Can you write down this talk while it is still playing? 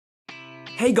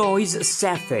Hey guys,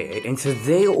 Threa, and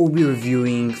today we'll be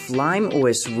reviewing Flyme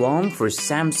OS ROM for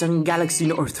Samsung Galaxy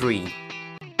Note 3.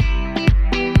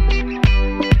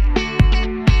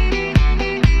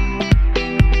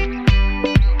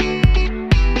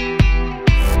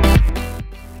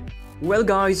 Well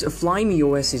guys, Flyme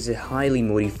OS is a highly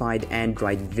modified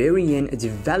Android variant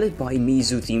developed by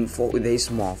Meizu team for their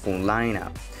smartphone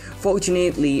lineup.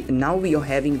 Fortunately, now we are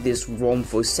having this ROM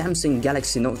for Samsung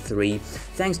Galaxy Note 3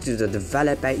 thanks to the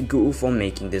developer Google for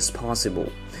making this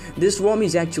possible. This ROM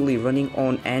is actually running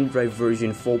on Android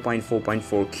version 4.4.4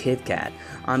 KitKat.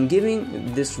 I'm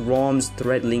giving this ROM's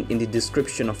thread link in the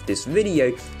description of this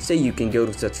video so you can go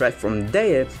to the thread from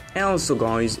there, and also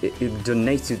guys, it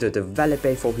donates to the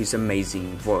developer for his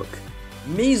amazing work.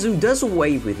 Meizu does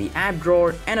away with the app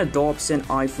drawer and adopts an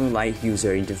iPhone-like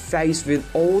user interface with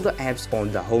all the apps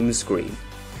on the home screen.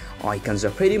 Icons are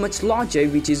pretty much larger,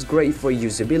 which is great for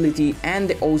usability, and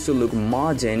they also look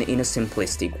modern in a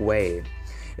simplistic way.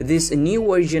 This new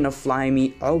version of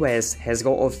Flyme OS has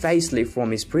got a facelift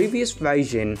from its previous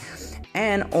version,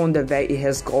 and on the way it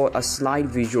has got a slight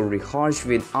visual rehash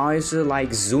with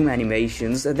ISO-like zoom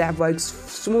animations that works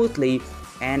smoothly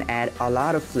and add a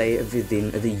lot of flair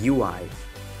within the UI.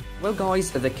 Well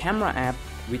guys, the camera app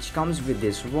which comes with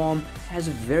this ROM has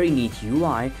a very neat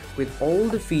UI with all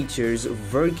the features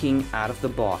working out of the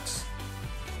box.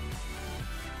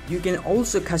 You can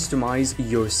also customize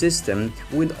your system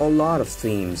with a lot of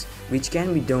themes, which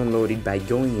can be downloaded by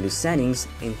going into settings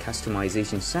in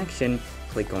customization section,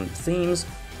 click on themes,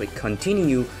 click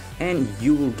continue, and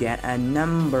you will get a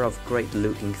number of great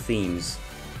looking themes.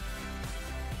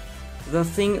 The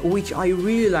thing which I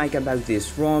really like about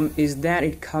this ROM is that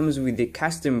it comes with a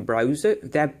custom browser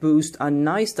that boasts a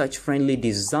nice touch-friendly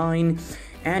design,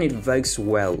 and it works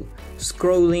well.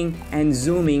 Scrolling and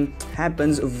zooming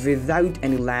happens without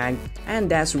any lag, and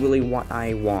that's really what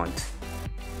I want.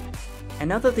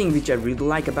 Another thing which I really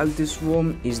like about this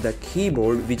ROM is the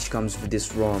keyboard which comes with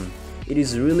this ROM. It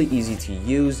is really easy to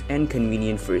use and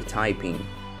convenient for typing.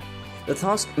 The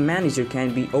task manager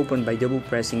can be opened by double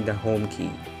pressing the home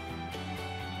key.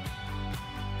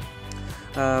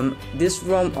 This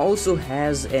ROM also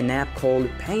has an app called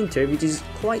Painter, which is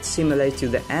quite similar to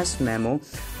the S-Memo,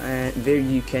 where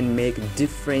you can make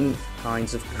different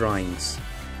kinds of drawings.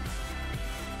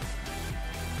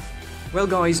 Well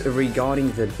guys,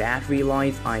 regarding the battery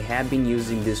life, I have been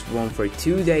using this ROM for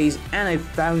 2 days and I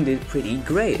found it pretty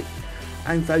great.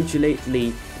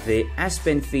 Unfortunately, the S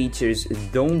Pen features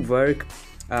don't work.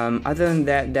 Other than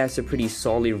that, that's a pretty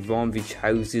solid ROM which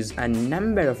houses a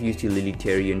number of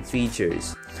utilitarian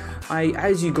features. I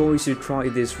urge you guys to try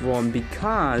this ROM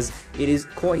because it is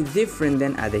quite different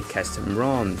than other custom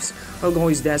ROMs. Well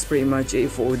guys, that's pretty much it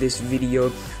for this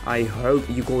video. I hope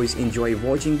you guys enjoy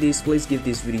watching this. Please give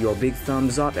this video a big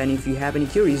thumbs up, and if you have any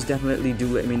queries, definitely do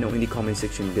let me know in the comment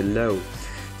section below.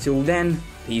 Till then,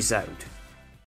 peace out.